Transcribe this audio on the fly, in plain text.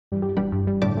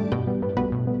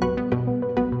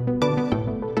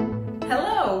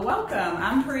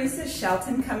is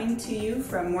Shelton coming to you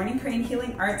from Morning Crane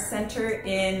Healing Arts Center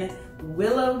in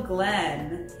Willow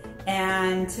Glen.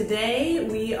 And today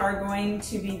we are going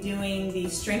to be doing the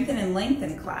Strengthen and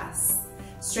Lengthen class.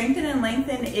 Strengthen and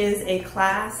Lengthen is a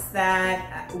class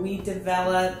that we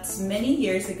developed many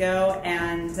years ago,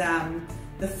 and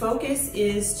the focus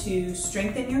is to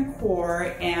strengthen your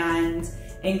core and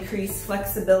increase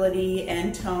flexibility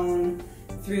and tone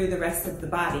through the rest of the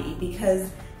body.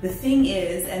 Because the thing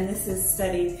is, and this is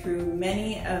studied through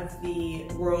many of the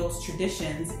world's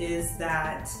traditions, is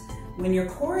that when your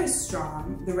core is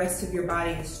strong, the rest of your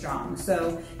body is strong.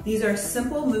 So these are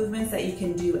simple movements that you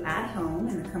can do at home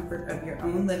in the comfort of your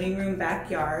own living room,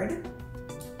 backyard,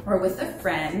 or with a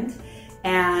friend.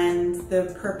 And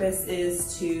the purpose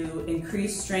is to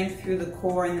increase strength through the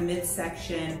core in the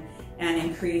midsection and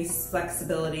increase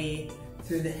flexibility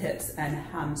through the hips and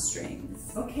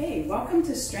hamstrings. Okay, welcome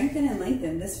to Strengthen and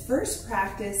Lengthen. This first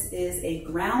practice is a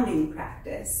grounding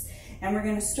practice. And we're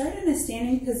going to start in a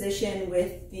standing position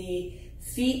with the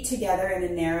feet together in a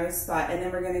narrow spot, and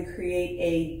then we're going to create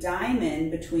a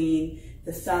diamond between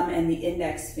the thumb and the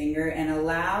index finger and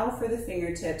allow for the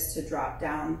fingertips to drop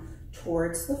down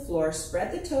towards the floor.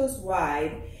 Spread the toes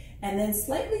wide, and then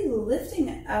slightly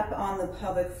lifting up on the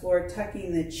pelvic floor,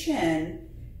 tucking the chin.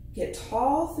 Get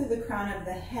tall through the crown of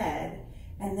the head,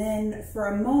 and then for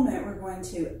a moment we're going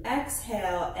to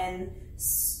exhale and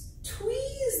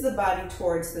squeeze the body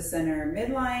towards the center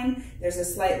midline. There's a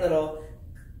slight little,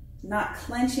 not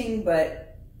clenching,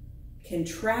 but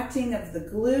contracting of the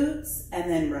glutes, and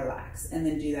then relax. And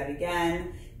then do that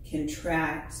again.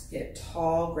 Contract, get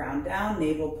tall, ground down,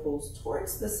 navel pulls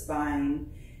towards the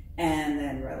spine, and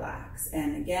then relax.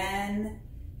 And again,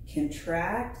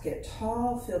 contract, get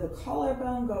tall, feel the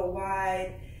collarbone go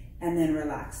wide, and then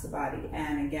relax the body.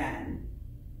 And again,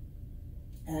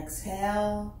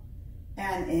 exhale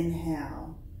and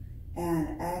inhale,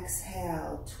 and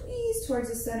exhale, tweeze towards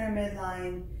the center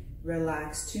midline,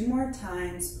 relax 2 more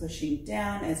times, pushing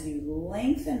down as you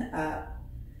lengthen up,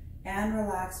 and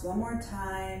relax 1 more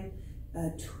time,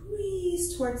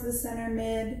 tweeze towards the center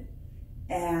mid,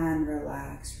 and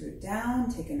relax, root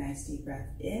down, take a nice deep breath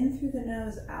in through the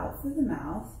nose, out through the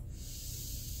mouth,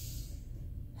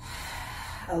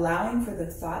 allowing for the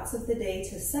thoughts of the day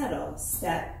to settle.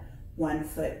 Step 1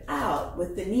 foot out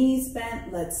with the knees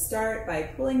bent. Let's start by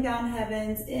pulling down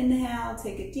heavens. Inhale,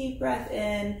 take a deep breath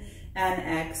in, and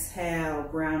exhale,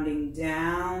 grounding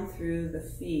down through the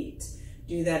feet.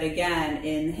 Do that again.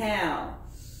 Inhale,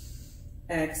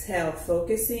 exhale,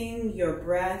 focusing your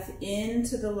breath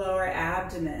into the lower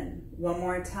abdomen. 1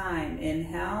 more time.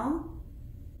 Inhale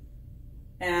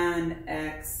and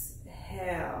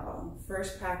exhale.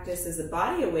 First practice is a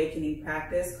body awakening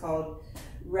practice called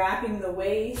wrapping the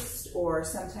waist, or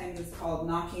sometimes it's called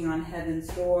knocking on heaven's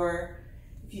door.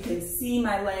 If you can see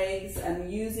my legs, I'm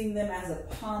using them as a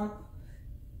pump.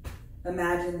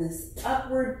 Imagine this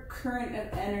upward current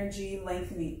of energy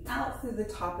lengthening out through the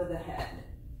top of the head.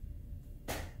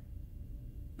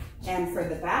 And for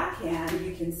the backhand,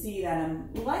 you can see that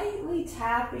I'm lightly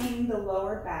tapping the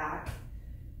lower back.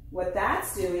 What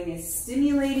that's doing is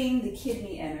stimulating the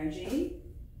kidney energy.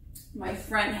 My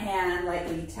front hand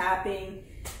lightly tapping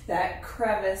that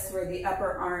crevice where the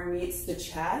upper arm meets the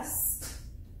chest.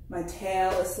 My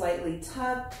tail is slightly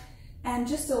tucked, and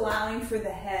just allowing for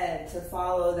the head to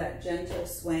follow that gentle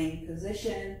swaying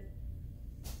position.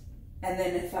 And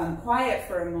then if I'm quiet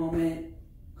for a moment,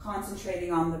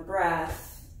 concentrating on the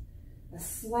breath, a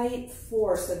slight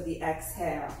force of the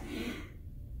exhale.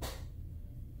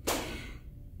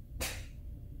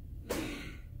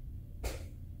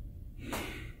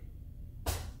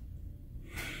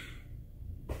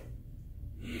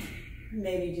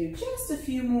 Maybe do just a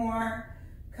few more,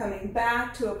 coming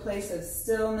back to a place of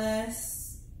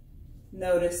stillness.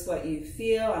 Notice what you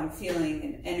feel. I'm feeling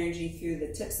an energy through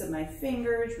the tips of my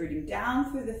fingers, rooting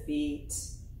down through the feet.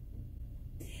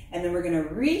 And then we're going to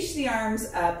reach the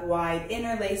arms up wide,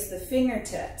 interlace the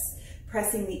fingertips,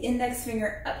 pressing the index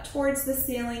finger up towards the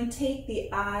ceiling. Take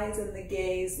the eyes and the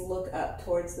gaze, look up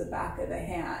towards the back of the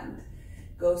hand.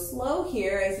 Go slow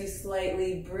here as you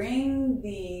slightly bring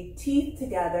the teeth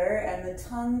together and the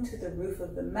tongue to the roof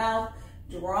of the mouth,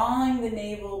 drawing the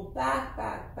navel back,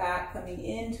 back, back, coming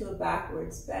into a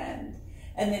backwards bend.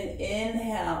 And then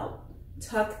inhale,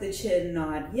 tuck the chin,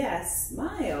 nod yes,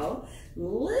 smile,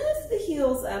 lift the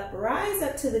heels up, rise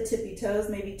up to the tippy toes,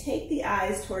 maybe take the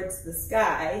eyes towards the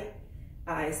sky,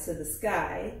 eyes to the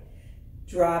sky,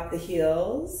 drop the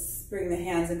heels, bring the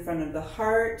hands in front of the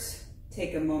heart.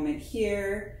 Take a moment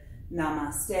here,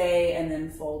 namaste, and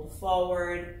then fold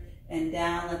forward and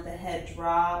down, let the head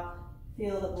drop.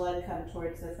 Feel the blood come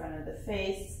towards the front of the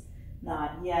face.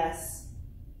 Nod yes.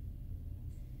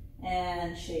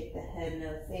 And shake the head,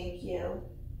 no thank you.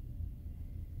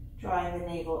 Drawing the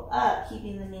navel up,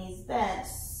 keeping the knees bent.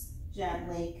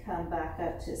 Gently come back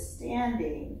up to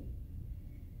standing.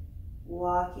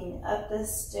 Walking up the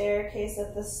staircase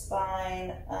of the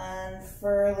spine,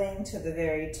 unfurling to the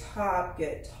very top.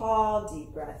 Get tall,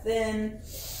 deep breath in,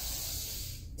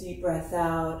 deep breath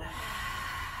out.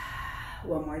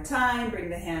 One more time, bring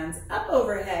the hands up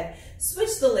overhead.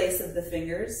 Switch the lace of the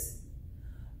fingers.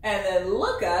 And then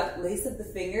look up, lace of the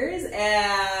fingers,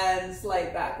 and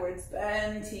slight backwards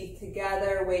bend, teeth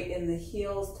together, weight in the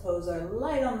heels, toes are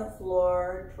light on the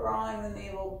floor, drawing the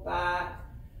navel back,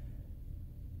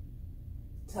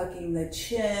 tucking the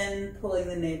chin, pulling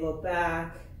the navel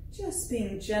back, just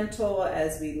being gentle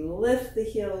as we lift the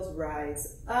heels,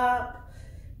 rise up,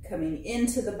 coming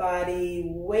into the body,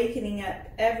 wakening up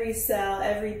every cell,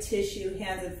 every tissue,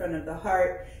 hands in front of the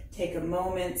heart. Take a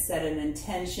moment, set an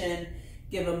intention.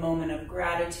 Give a moment of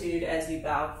gratitude as you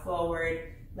bow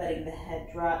forward, letting the head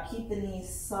drop. Keep the knees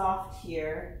soft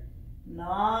here.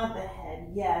 Nod the head,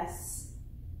 yes.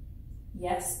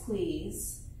 Yes,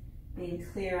 please. Being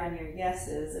clear on your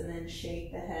yeses, and then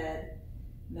shake the head.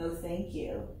 No, thank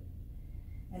you.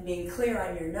 And being clear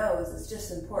on your no's is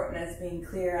just as important as being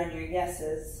clear on your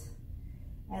yeses.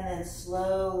 And then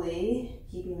slowly,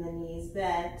 keeping the knees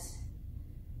bent.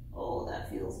 Oh, that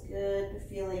feels good.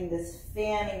 Feeling this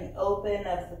fanning open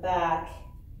of the back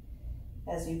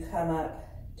as you come up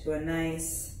to a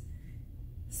nice,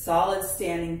 solid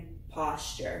standing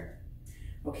posture.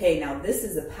 Okay, now this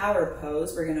is a power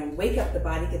pose. We're gonna wake up the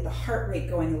body, get the heart rate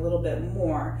going a little bit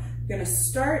more. We're gonna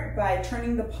start by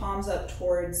turning the palms up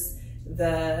towards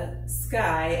the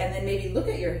sky, and then maybe look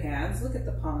at your hands, look at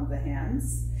the palm of the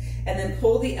hands, and then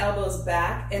pull the elbows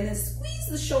back, and then squeeze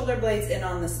the shoulder blades in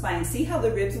on the spine. See how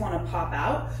the ribs want to pop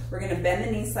out? We're going to bend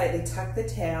the knees slightly, tuck the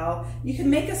tail. You can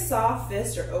make a soft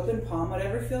fist or open palm,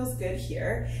 whatever feels good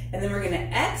here. And then we're going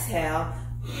to exhale,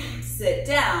 sit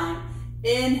down,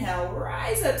 inhale,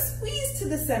 rise up, squeeze to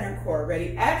the center core.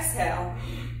 Ready? Exhale,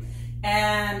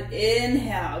 and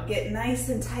inhale. Get nice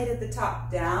and tight at the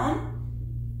top, down,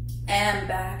 and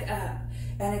back up.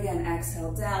 And again,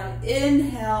 exhale down,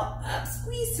 inhale up,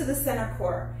 squeeze to the center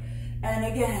core. And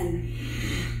again,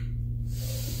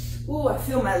 ooh, I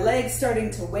feel my legs starting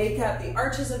to wake up. The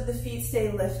arches of the feet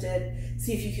stay lifted.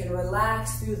 See if you can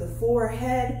relax through the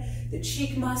forehead, the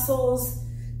cheek muscles,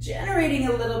 generating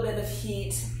a little bit of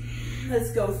heat.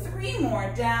 Let's go 3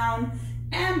 more, down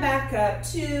and back up,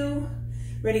 2.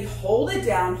 Ready, hold it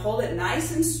down, hold it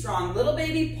nice and strong. Little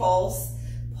baby pulse,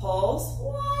 pulse,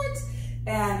 what?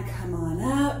 And come on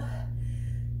up,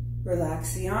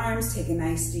 relax the arms, take a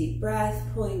nice deep breath,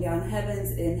 pulling down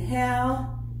heavens,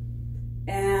 inhale,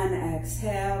 and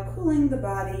exhale, cooling the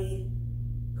body,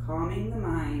 calming the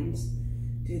mind.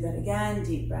 Do that again,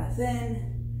 deep breath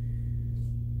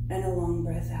in, and a long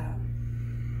breath out.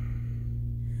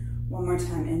 One more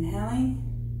time, inhaling,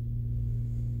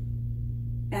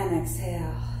 and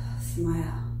exhale,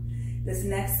 smile. This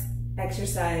next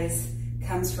exercise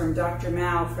comes from Dr.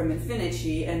 Mao from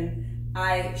Infinity, and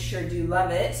I sure do love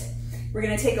it. We're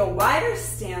gonna take a wider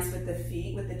stance with the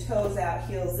feet, with the toes out,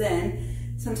 heels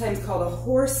in, sometimes called a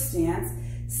horse stance.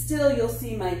 Still, you'll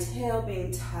see my tail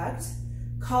being tucked,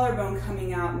 collarbone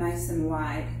coming out nice and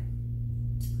wide.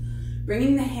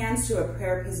 Bringing the hands to a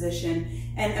prayer position,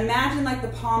 and imagine like the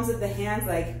palms of the hands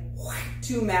like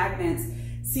 2 magnets.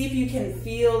 See if you can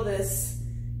feel this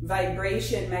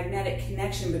vibration, magnetic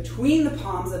connection between the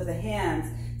palms of the hands,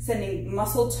 sending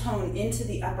muscle tone into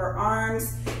the upper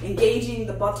arms, engaging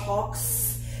the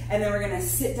buttocks, and then we're gonna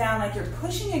sit down like you're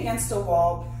pushing against a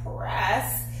wall,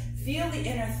 press, feel the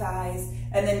inner thighs,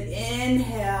 and then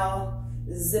inhale,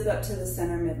 zip up to the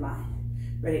center midline.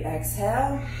 Ready,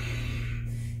 exhale,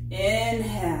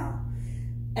 inhale.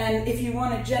 And if you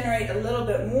wanna generate a little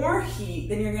bit more heat,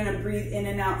 then you're gonna breathe in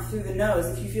and out through the nose.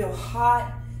 If you feel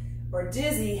hot or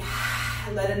dizzy,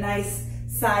 let a nice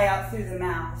sigh out through the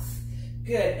mouth.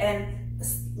 Good, and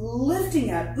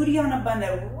lifting up, Uddiyana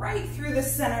Bandha, right through the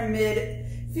center mid,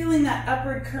 feeling that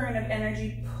upward current of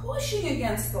energy pushing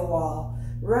against the wall.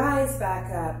 Rise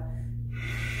back up.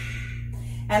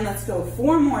 And let's go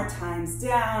 4 more times,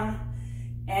 down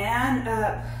and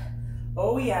up.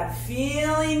 Oh yeah,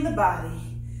 feeling the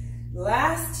body.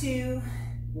 Last 2,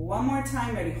 one more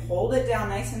time, ready, hold it down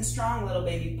nice and strong, little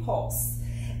baby pulse.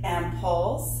 And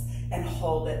pulse, and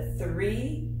hold it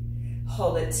 3,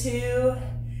 hold it 2,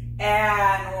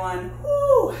 and 1.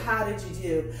 Whoo, how did you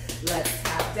do? Let's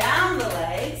tap down the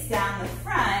legs, down the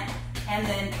front, and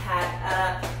then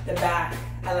pat up the back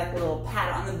I like a little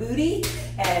pat on the booty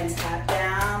and tap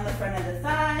down the front of the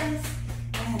thighs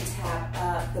and tap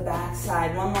up the back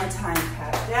side. One more time,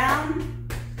 tap down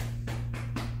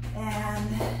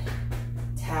and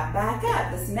tap back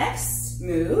up. This next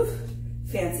move,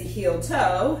 fancy heel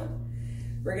toe,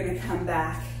 we're gonna come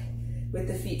back with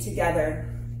the feet together,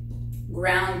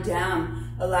 ground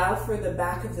down, allow for the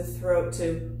back of the throat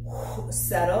to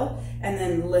settle and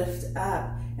then lift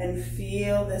up and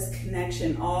feel this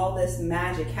connection, all this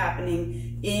magic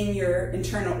happening in your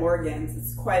internal organs.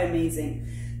 It's quite amazing.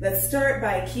 Let's start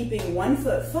by keeping one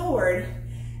foot forward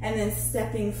and then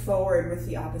stepping forward with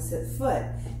the opposite foot.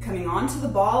 Coming onto the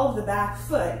ball of the back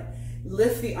foot,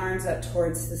 lift the arms up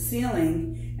towards the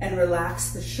ceiling and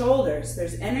relax the shoulders.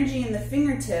 There's energy in the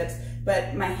fingertips,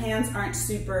 but my hands aren't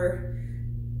super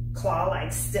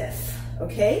claw-like stiff,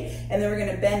 okay? And then we're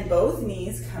gonna bend both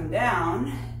knees, come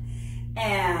down,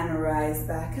 and rise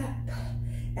back up.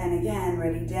 And again,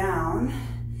 ready, down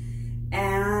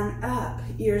and up.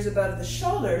 Ears above the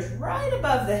shoulders, right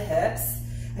above the hips.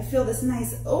 I feel this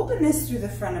nice openness through the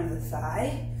front of the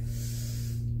thigh.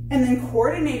 And then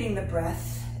coordinating the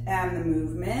breath and the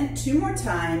movement. 2 more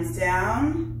times,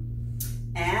 down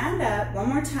and up. 1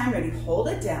 more time, ready, hold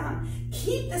it down.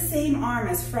 Keep the same arm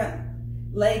as front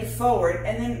leg forward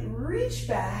and then reach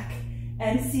back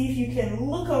and see if you can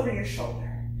look over your shoulder.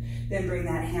 Then bring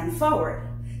that hand forward.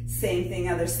 Same thing,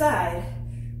 other side.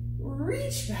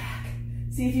 Reach back.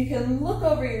 See if you can look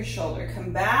over your shoulder.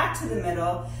 Come back to the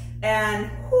middle and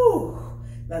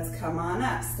let's come on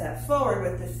up. Step forward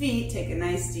with the feet. Take a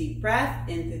nice deep breath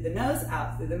in through the nose,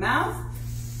 out through the mouth.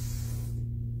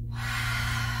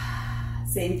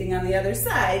 Same thing on the other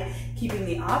side. Keeping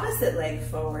the opposite leg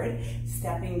forward,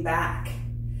 stepping back,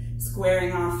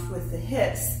 squaring off with the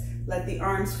hips. Let the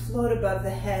arms float above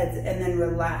the heads and then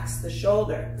relax the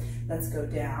shoulder. Let's go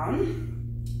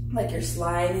down like you're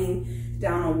sliding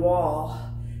down a wall.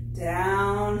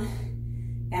 Down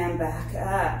and back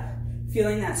up.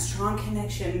 Feeling that strong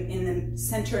connection in the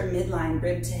center midline,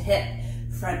 rib to hip,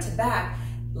 front to back,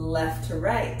 left to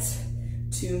right.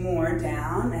 2 more,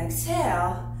 down,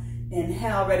 exhale,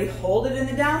 inhale, ready, hold it in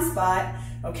the down spot.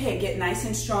 Okay, get nice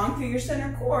and strong through your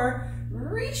center core.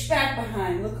 Reach back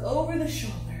behind, look over the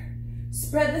shoulder.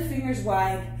 Spread the fingers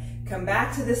wide, come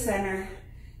back to the center,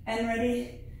 and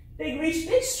ready, big reach,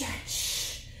 big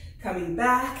stretch. Coming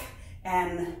back,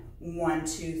 and 1,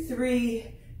 2, 3,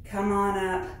 come on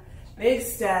up, big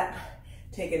step.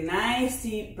 Take a nice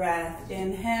deep breath,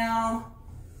 inhale,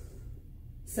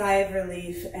 sigh of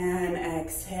relief, and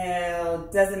exhale.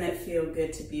 Doesn't it feel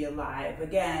good to be alive?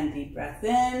 Again, deep breath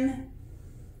in,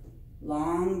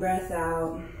 long breath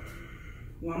out.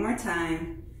 1 more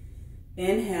time.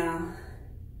 Inhale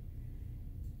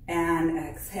and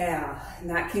exhale. And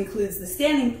that concludes the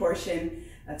standing portion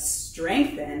of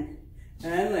strengthen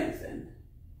and lengthen.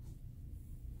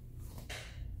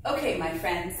 Okay, my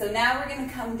friends, so now we're going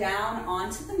to come down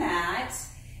onto the mat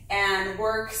and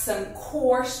work some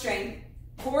core strength,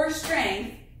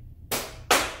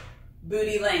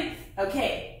 booty length.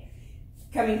 Okay.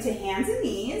 Coming to hands and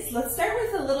knees, let's start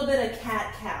with a little bit of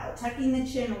cat-cow, tucking the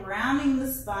chin, rounding the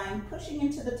spine, pushing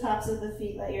into the tops of the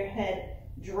feet, let your head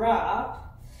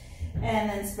drop, and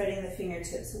then spreading the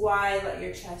fingertips wide, let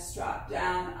your chest drop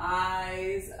down,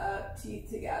 eyes up, teeth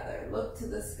together, look to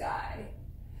the sky,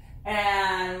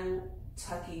 and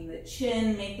tucking the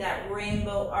chin, make that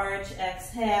rainbow arch,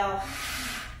 exhale,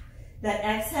 that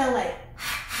exhale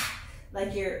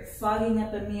like you're fogging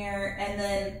up a mirror, and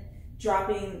then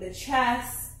dropping the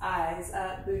chest, eyes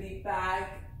up, booty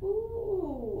back.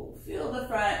 Ooh, feel the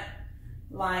front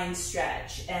line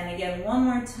stretch. And again, 1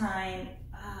 more time.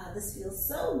 This feels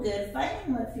so good.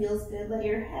 Finding what feels good. Let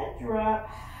your head drop.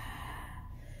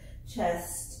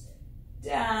 Chest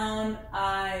down,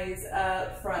 eyes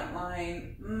up, front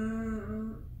line.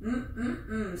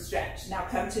 Stretch. Now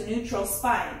come to neutral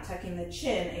spine, tucking the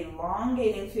chin,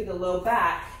 elongating through the low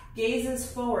back.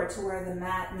 Gazes forward to where the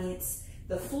mat meets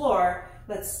the floor.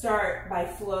 Let's start by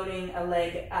floating a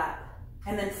leg up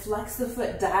and then flex the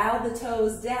foot, dial the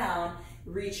toes down,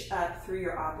 reach up through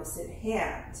your opposite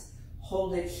hand.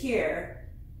 Hold it here.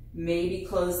 Maybe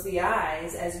close the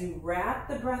eyes as you wrap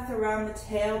the breath around the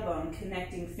tailbone,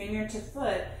 connecting finger to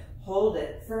foot. Hold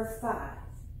it for 5,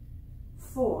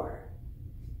 4,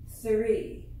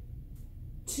 3,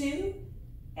 2,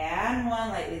 and 1.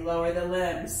 Lightly lower the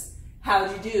limbs.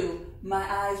 How'd you do? My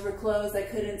eyes were closed, I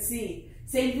couldn't see.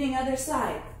 Same thing, other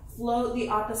side. Float the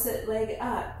opposite leg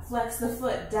up. Flex the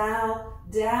foot, dial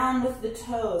down with the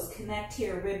toes. Connect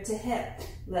here, rib to hip.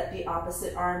 Let the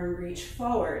opposite arm reach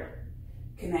forward.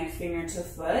 Connect finger to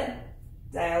foot.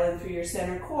 Dial in through your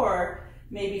center core.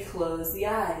 Maybe close the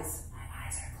eyes. My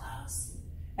eyes are closed.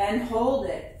 And hold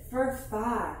it for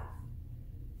 5,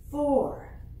 4,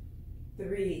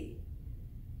 3,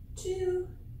 2,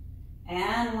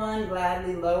 and 1.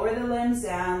 Gladly lower the limbs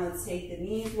down. Let's take the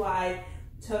knees wide,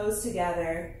 toes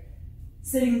together.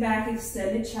 Sitting back,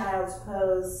 extended child's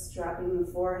pose, dropping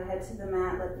the forehead to the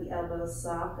mat. Let the elbows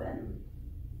soften.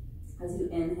 As you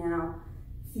inhale,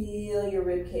 feel your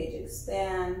ribcage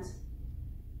expand.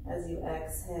 As you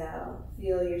exhale,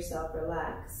 feel yourself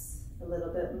relax a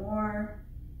little bit more,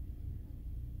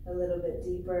 a little bit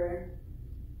deeper.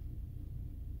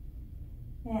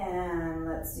 And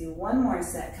let's do one more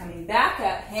set. Coming back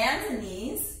up, hands and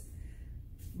knees,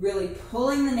 really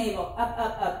pulling the navel up,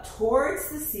 up, up towards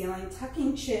the ceiling,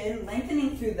 tucking chin,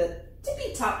 lengthening through the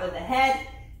tippy top of the head,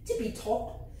 tippy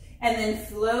top, and then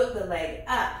float the leg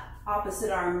up.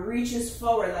 Opposite arm reaches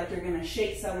forward like you're gonna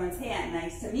shake someone's hand.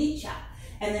 Nice to meet ya.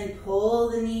 And then pull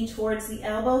the knee towards the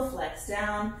elbow, flex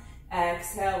down,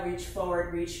 exhale, reach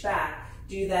forward, reach back.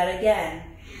 Do that again.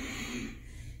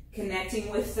 Connecting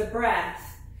with the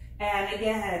breath. And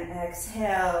again,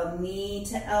 exhale, knee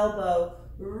to elbow,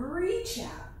 reach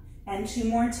out. And 2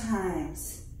 more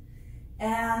times.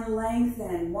 And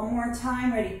lengthen. 1 more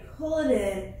time, ready, pull it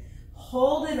in,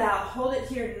 hold it out, hold it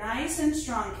here nice and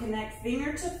strong. Connect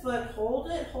finger to foot,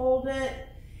 hold it,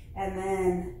 and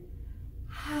then,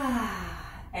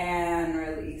 and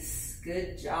release.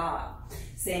 Good job.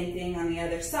 Same thing on the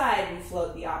other side, we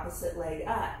float the opposite leg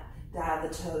up, dial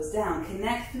the toes down,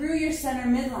 connect through your center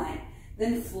midline.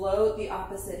 Then float the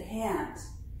opposite hand.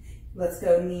 Let's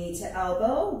go knee to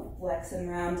elbow, flex and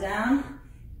round down.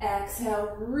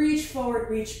 Exhale, reach forward,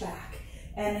 reach back.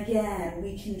 And again,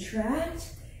 we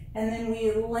contract, and then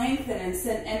we lengthen and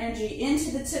send energy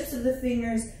into the tips of the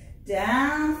fingers,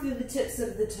 down through the tips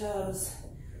of the toes.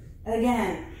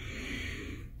 Again.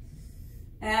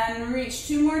 And reach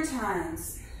 2 more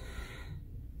times.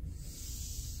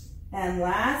 And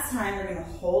last time, we're gonna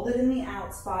hold it in the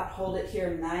out spot. Hold it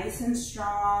here nice and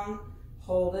strong.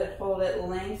 Hold it,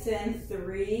 lengthen.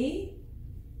 3,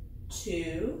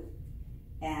 2,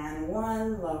 and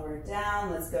 1. Lower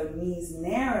down. Let's go knees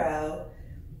narrow.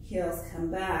 Heels come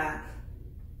back.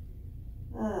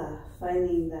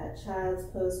 Finding that child's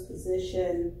pose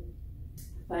position.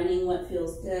 Finding what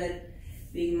feels good.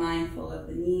 Being mindful of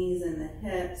the knees and the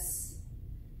hips.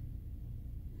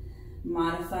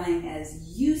 Modifying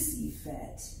as you see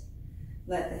fit.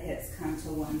 Let the hips come to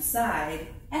one side,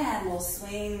 and we'll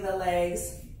swing the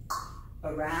legs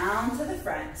around to the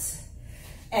front.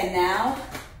 And now,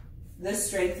 the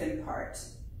strengthen part.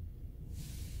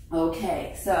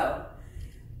 Okay, so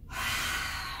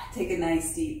take a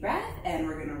nice deep breath, and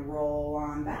we're gonna roll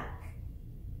on back.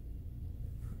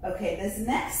 Okay, this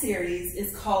next series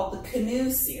is called the canoe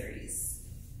series.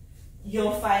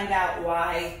 You'll find out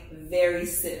why very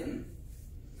soon.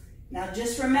 Now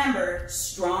just remember,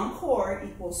 strong core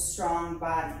equals strong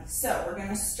body. So we're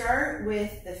gonna start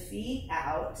with the feet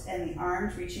out and the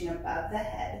arms reaching above the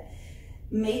head.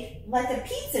 Make like a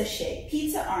pizza shape,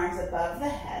 pizza arms above the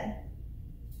head,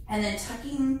 and then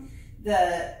tucking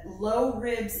the low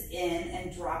ribs in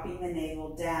and dropping the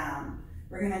navel down.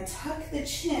 We're gonna tuck the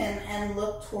chin and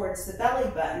look towards the belly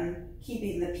button,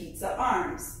 keeping the pizza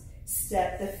arms.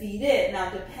 Step the feet in. Now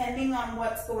depending on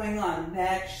what's going on,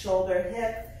 neck, shoulder,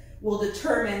 hip, will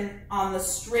determine on the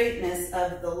straightness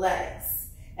of the legs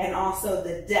and also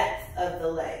the depth of the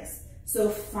legs. So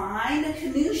find a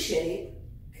canoe shape,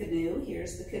 canoe,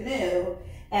 here's the canoe,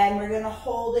 and we're gonna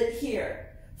hold it here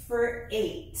for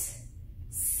 8,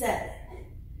 7,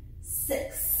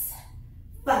 6,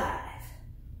 5,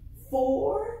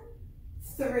 4,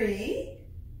 3,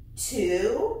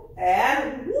 2,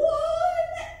 and 1.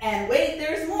 And wait,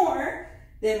 there's more.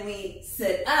 Then we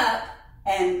sit up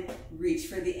and reach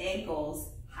for the ankles.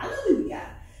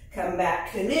 Hallelujah. Come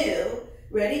back, canoe.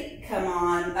 Ready? Come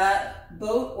on up.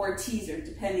 Boat or teaser,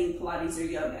 depending Pilates or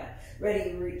yoga.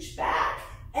 Ready? Reach back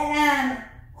and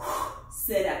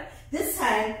sit up. This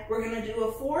time, we're going to do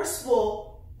a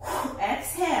forceful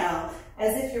exhale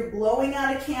as if you're blowing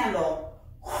out a candle.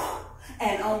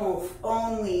 And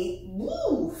only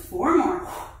 4 more.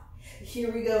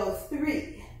 Here we go.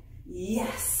 3.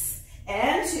 Yes.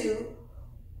 And 2.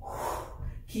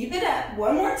 Keep it up.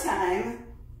 1 more time.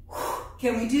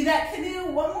 Can we do that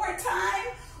canoe 1 more time?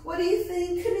 What do you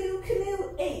think? Canoe,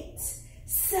 canoe. 8,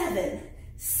 7,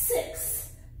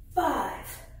 6,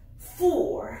 5,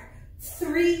 4,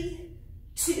 3,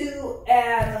 2,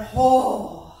 and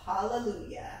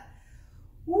hallelujah.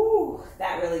 Woo,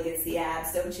 that really gets the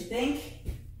abs, don't you think?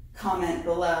 Comment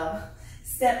below.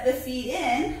 Step the feet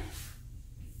in,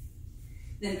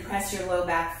 then press your low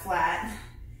back flat,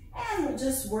 and we'll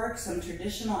just work some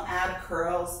traditional ab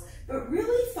curls, but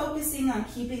really focusing on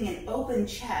keeping an open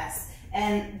chest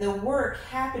and the work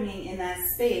happening in that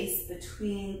space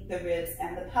between the ribs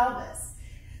and the pelvis.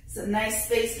 So nice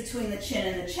space between the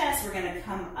chin and the chest. We're going to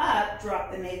come up,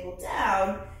 drop the navel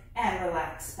down, and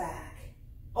relax back.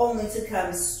 Only to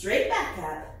come straight back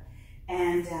up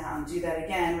and down. Do that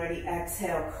again. Ready?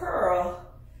 Exhale, curl.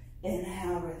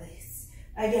 Inhale, release.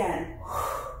 Again.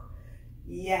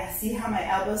 Yeah, see how my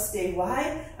elbows stay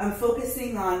wide? I'm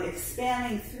focusing on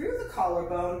expanding through the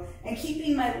collarbone and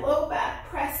keeping my low back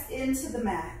pressed into the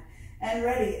mat. And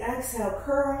ready, exhale,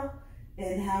 curl,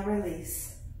 inhale,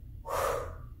 release.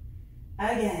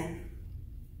 Again.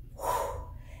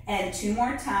 And 2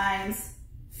 more times.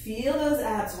 Feel those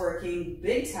abs working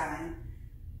big time.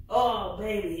 Oh,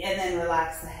 baby. And then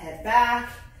relax the head back.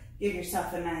 Give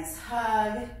yourself a nice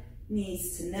hug.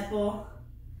 Knees to nipple.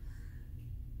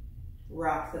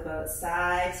 Rock the boat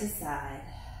side to side.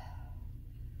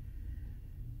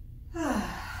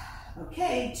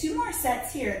 Okay, 2 more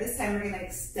sets here. This time we're going to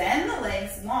extend the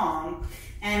legs long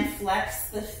and flex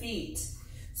the feet.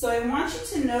 So I want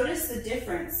you to notice the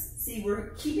difference. See, we're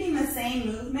keeping the same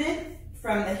movement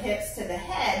from the hips to the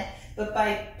head, but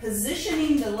by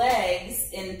positioning the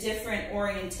legs in different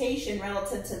orientation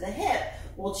relative to the hip,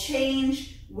 we'll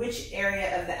change which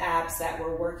area of the abs that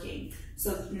we're working.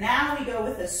 So now we go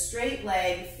with a straight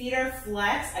leg, feet are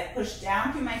flexed, I push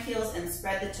down through my heels and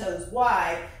spread the toes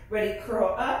wide. Ready,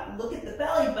 curl up, look at the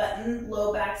belly button,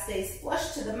 low back stays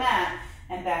flush to the mat,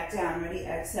 and back down. Ready,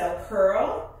 exhale,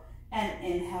 curl, and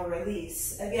inhale,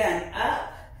 release. Again,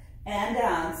 up and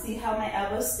down. See how my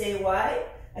elbows stay wide?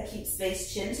 I keep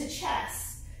space chin to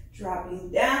chest.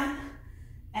 Dropping down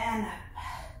and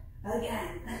up.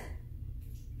 Again.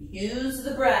 Use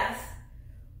the breath.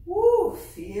 Woo,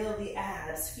 feel the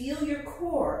abs, feel your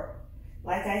core.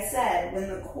 Like I said, when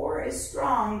the core is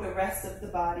strong, the rest of the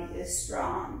body is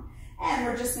strong. And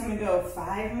we're just going to go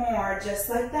 5 more, just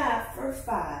like that, for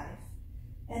 5.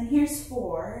 And here's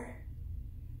 4,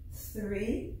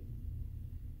 3,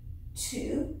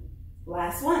 2,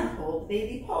 last one. Hold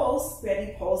baby pulse.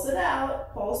 Ready, pulse it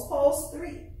out. Pulse, pulse,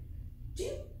 3, 2,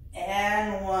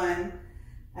 and 1.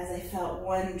 As I felt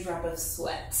 1 drop of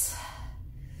sweat.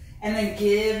 And then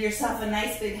give yourself a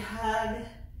nice big hug.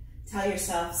 Tell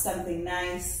yourself something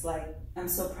nice, like, I'm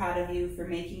so proud of you for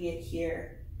making it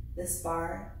here this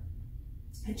far.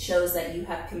 It shows that you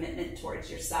have commitment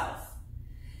towards yourself.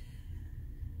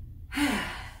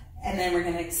 And then we're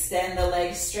going to extend the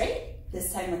legs straight,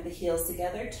 this time with the heels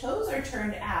together. Toes are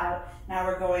turned out. Now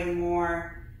we're going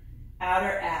more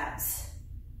outer abs.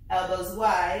 Elbows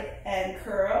wide and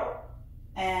curl.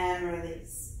 And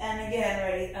release. And again,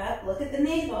 ready, up, look at the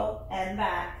navel, and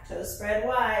back. Toes spread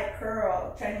wide,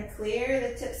 curl. Trying to clear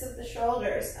the tips of the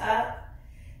shoulders. Up,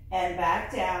 and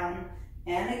back down.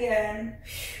 And again.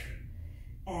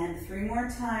 And 3 more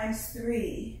times,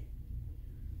 3.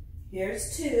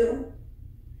 Here's 2.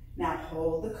 Now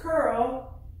hold the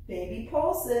curl. Baby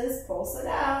pulses, pulse it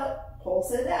out.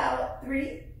 Pulse it out.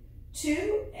 3,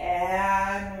 2,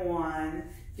 and 1.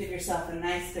 Give yourself a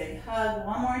nice big hug.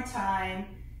 1 more time.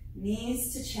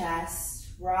 Knees to chest.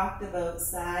 Rock the boat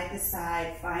side to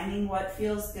side, finding what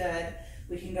feels good.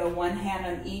 We can go 1 hand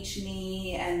on each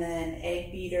knee and then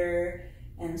egg beater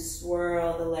and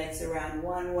swirl the legs around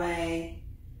one way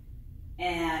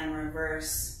and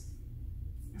reverse.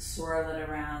 Swirl it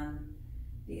around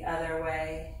the other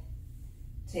way.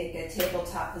 Take a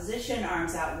tabletop position,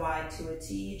 arms out wide to a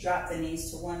T. Drop the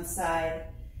knees to one side.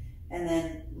 And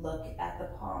then look at the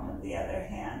palm of the other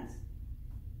hand.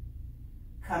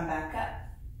 Come back up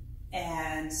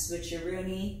and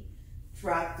switcheroonie.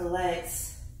 Drop the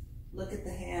legs. Look at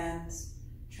the hands.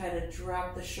 Try to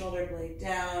drop the shoulder blade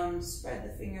down. Spread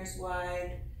the fingers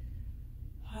wide.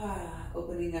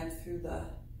 Opening up through the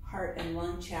heart and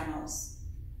lung channels.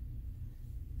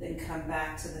 Then come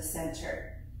back to the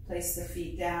center. Place the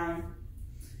feet down.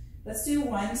 Let's do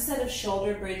 1 set of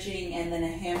shoulder bridging and then a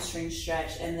hamstring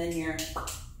stretch, and then you're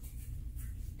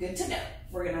good to go.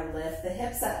 We're gonna lift the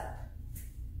hips up.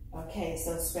 Okay,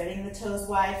 so spreading the toes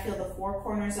wide, feel the 4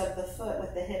 corners of the foot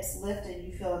with the hips lifted.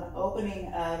 You feel an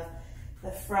opening of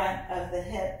the front of the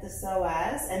hip, the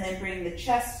psoas, and then bring the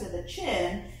chest to the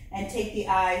chin and take the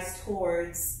eyes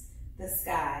towards the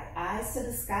sky. Eyes to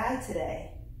the sky today.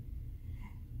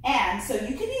 And so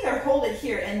you can either hold it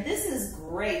here, and this is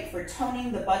great for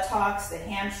toning the buttocks, the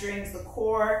hamstrings, the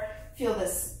core. Feel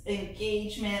this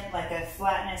engagement, like a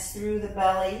flatness through the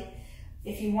belly.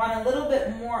 If you want a little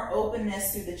bit more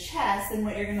openness through the chest, then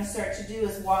what you're going to start to do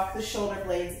is walk the shoulder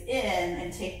blades in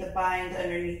and take the bind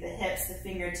underneath the hips. The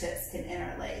fingertips can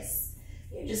interlace.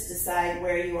 You just decide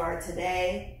where you are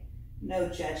today. No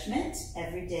judgment.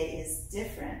 Every day is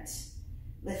different.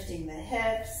 Lifting the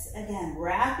hips. Again,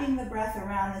 wrapping the breath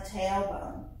around the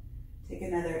tailbone. Take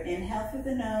another inhale through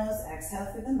the nose, exhale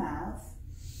through the mouth.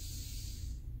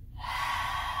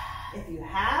 If you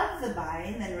have the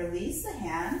bind, then release the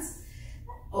hands.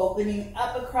 Opening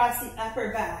up across the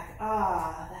upper back.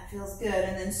 Ah, that feels good.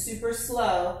 And then super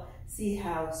slow. See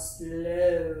how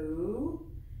slow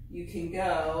you can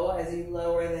go as you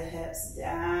lower the hips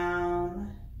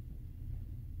down,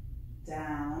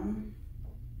 down.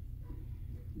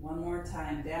 One more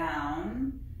time,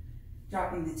 down.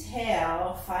 Dropping the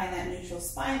tail, find that neutral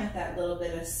spine with that little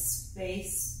bit of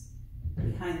space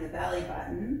behind the belly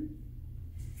button.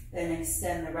 Then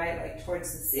extend the right leg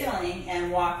towards the ceiling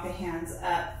and walk the hands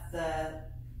up the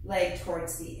leg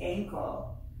towards the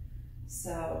ankle.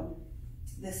 So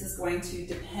this is going to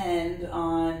depend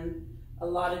on a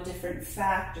lot of different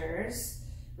factors.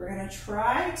 We're going to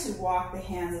try to walk the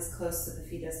hands as close to the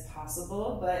feet as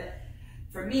possible, but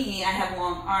for me, I have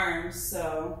long arms,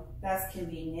 so that's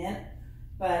convenient.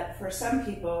 But for some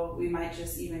people, we might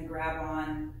just even grab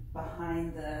on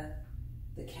behind the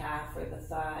calf or the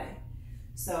thigh.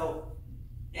 So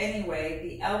anyway,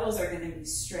 the elbows are going to be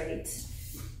straight.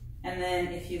 And then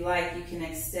if you like, you can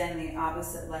extend the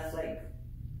opposite left leg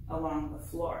along the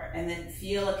floor. And then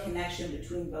feel a connection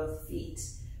between both feet.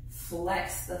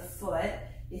 Flex the foot.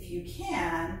 If you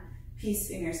can, peace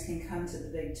fingers can come to the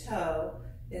big toe.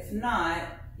 If not,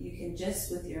 you can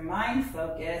just, with your mind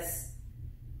focus,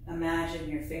 imagine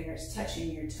your fingers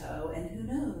touching your toe, and who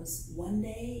knows, one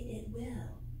day it will.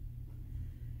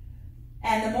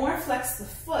 And the more flex the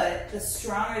foot, the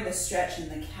stronger the stretch in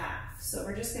the calf. So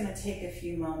we're just going to take a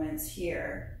few moments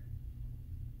here,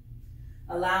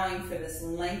 allowing for this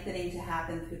lengthening to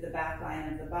happen through the back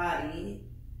line of the body.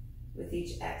 With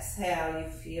each exhale, you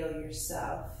feel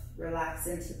yourself relax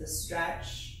into the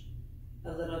stretch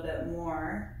a little bit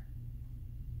more,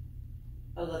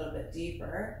 a little bit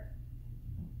deeper.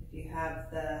 If you have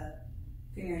the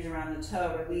fingers around the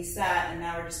toe, release that, and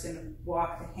now we're just going to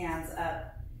walk the hands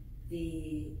up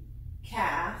the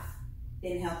calf.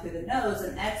 Inhale through the nose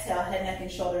and exhale, head, neck, and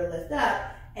shoulder lift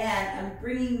up. And I'm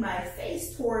bringing my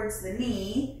face towards the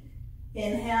knee.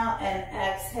 Inhale and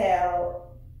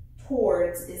exhale.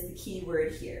 Towards is the key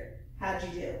word here. How'd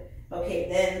you do? Okay,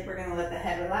 then we're gonna let the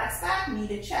head relax back, knee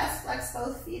to chest, flex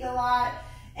both feet a lot,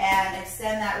 and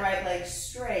extend that right leg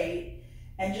straight.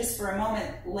 And just for a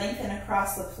moment, lengthen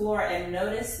across the floor and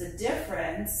notice the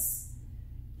difference.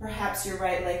 Perhaps your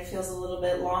right leg feels a little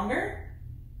bit longer.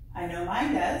 I know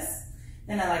mine does.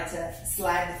 Then I like to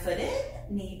slide the foot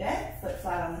in, knee bent, foot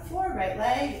flat on the floor, right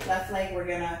leg, left leg, we're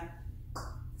gonna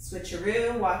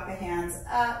switcheroo, walk the hands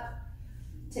up.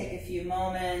 Take a few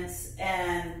moments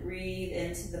and breathe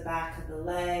into the back of the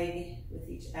leg. With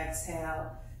each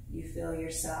exhale, you feel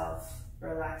yourself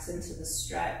relax into the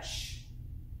stretch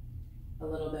a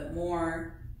little bit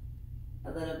more,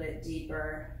 a little bit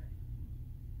deeper.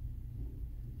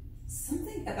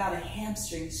 Something about a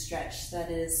hamstring stretch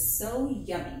that is so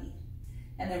yummy.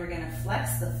 And then we're gonna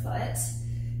flex the foot.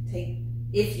 Take,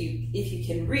 if you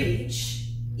can reach,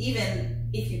 even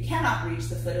if you cannot reach,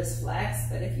 the foot is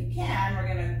flexed, but if you can, we're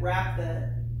gonna wrap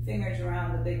the fingers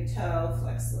around the big toe,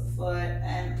 flex the foot,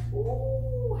 and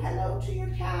ooh, hello to your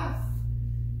calf.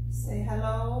 Say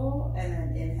hello, and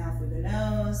then inhale through the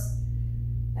nose.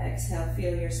 Exhale,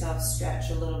 feel yourself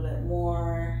stretch a little bit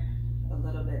more, a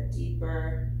little bit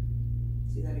deeper.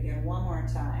 Do that again one more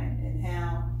time.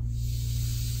 Inhale,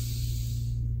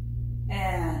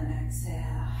 and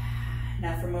exhale.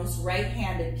 Now for most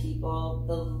right-handed people,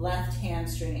 the left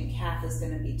hamstring and calf is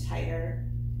going to be tighter.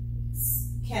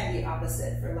 It can be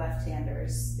opposite for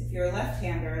left-handers. If you're a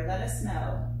left-hander, let us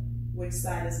know which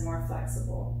side is more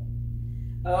flexible.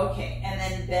 Okay, and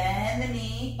then bend the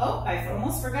knee. Oh, I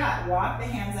almost forgot. Walk the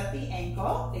hands up the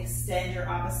ankle. Extend your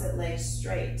opposite leg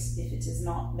straight if it is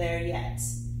not there yet.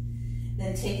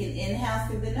 Then take an inhale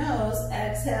through the nose,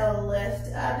 exhale,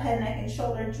 lift up, head, neck, and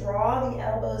shoulder. Draw the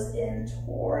elbows in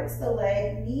towards the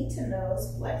leg, knee to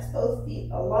nose. Flex both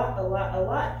feet a lot, a lot, a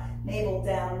lot. Navel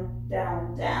down,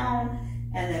 down, down.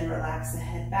 And then relax the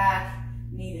head back,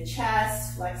 knee to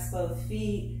chest, flex both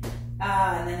feet.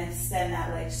 And then extend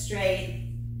that leg straight.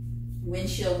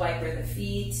 Windshield wiper the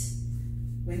feet.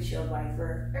 Windshield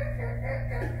wiper.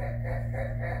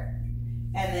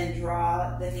 And then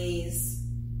draw the knees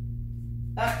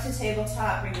up to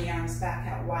tabletop, bring the arms back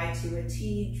out wide to a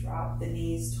T, drop the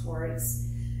knees towards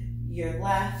your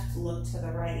left, look to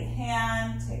the right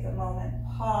hand, take a moment,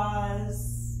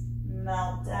 pause,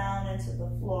 melt down into the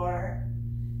floor,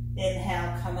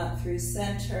 Inhale, come up through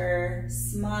center,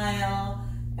 smile,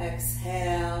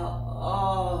 exhale,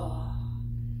 oh.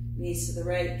 Knees to the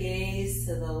right, gaze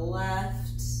to the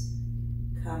left,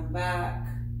 come back.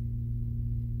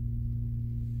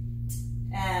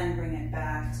 And bring it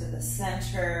back to the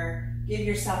center. Give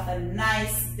yourself a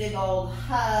nice big old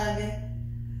hug.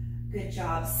 Good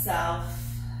job, self.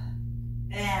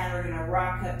 And we're gonna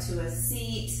rock up to a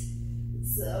seat.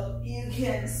 So you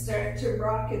can start to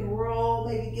rock and roll,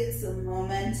 maybe get some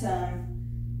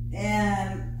momentum.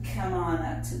 And come on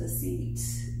up to the seat.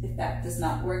 If that does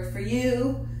not work for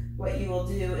you, what you will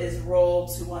do is roll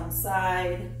to one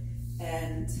side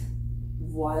and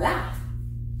voila.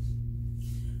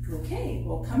 Okay,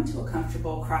 we'll come to a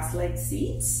comfortable cross-legged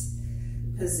seat.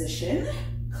 Position,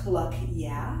 cluck,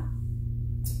 yeah.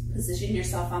 Position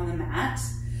yourself on the mat.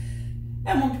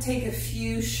 And we'll take a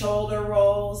few shoulder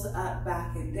rolls up,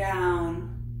 back, and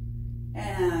down.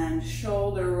 And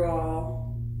shoulder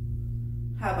roll.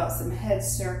 How about some head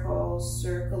circles,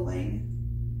 circling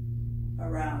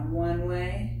around one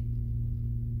way.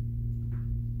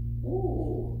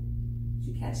 Ooh,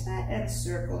 did you catch that? And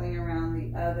circling around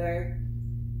the other.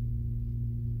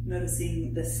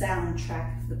 Noticing the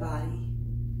soundtrack of the body.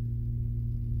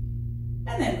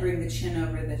 And then bring the chin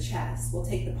over the chest. We'll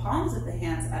take the palms of the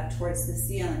hands up towards the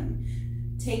ceiling.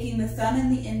 Taking the thumb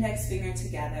and the index finger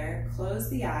together, close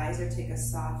the eyes or take a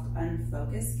soft,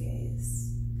 unfocused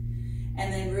gaze.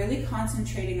 And then really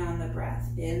concentrating on the breath.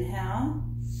 Inhale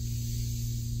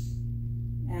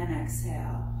and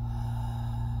exhale.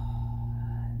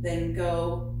 Then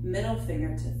go middle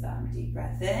finger to thumb. Deep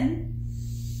breath in.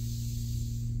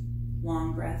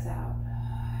 Long breath out.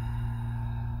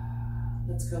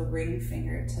 Let's go ring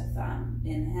finger to thumb.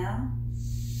 Inhale.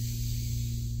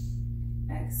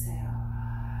 Exhale.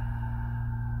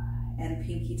 And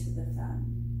pinky to the thumb.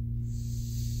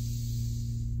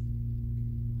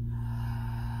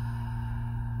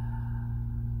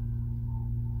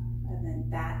 And then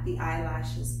bat the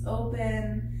eyelashes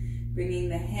open, bringing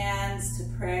the hands to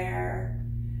prayer.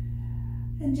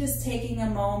 And just taking a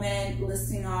moment,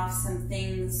 listing off some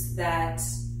things that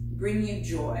bring you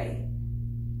joy.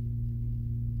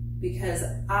 Because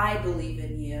I believe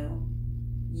in you.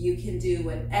 You can do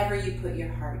whatever you put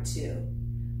your heart to.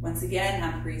 Once again,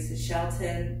 I'm Parisa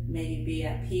Shelton. May you be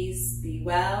at peace, be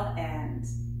well, and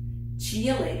see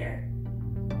you later.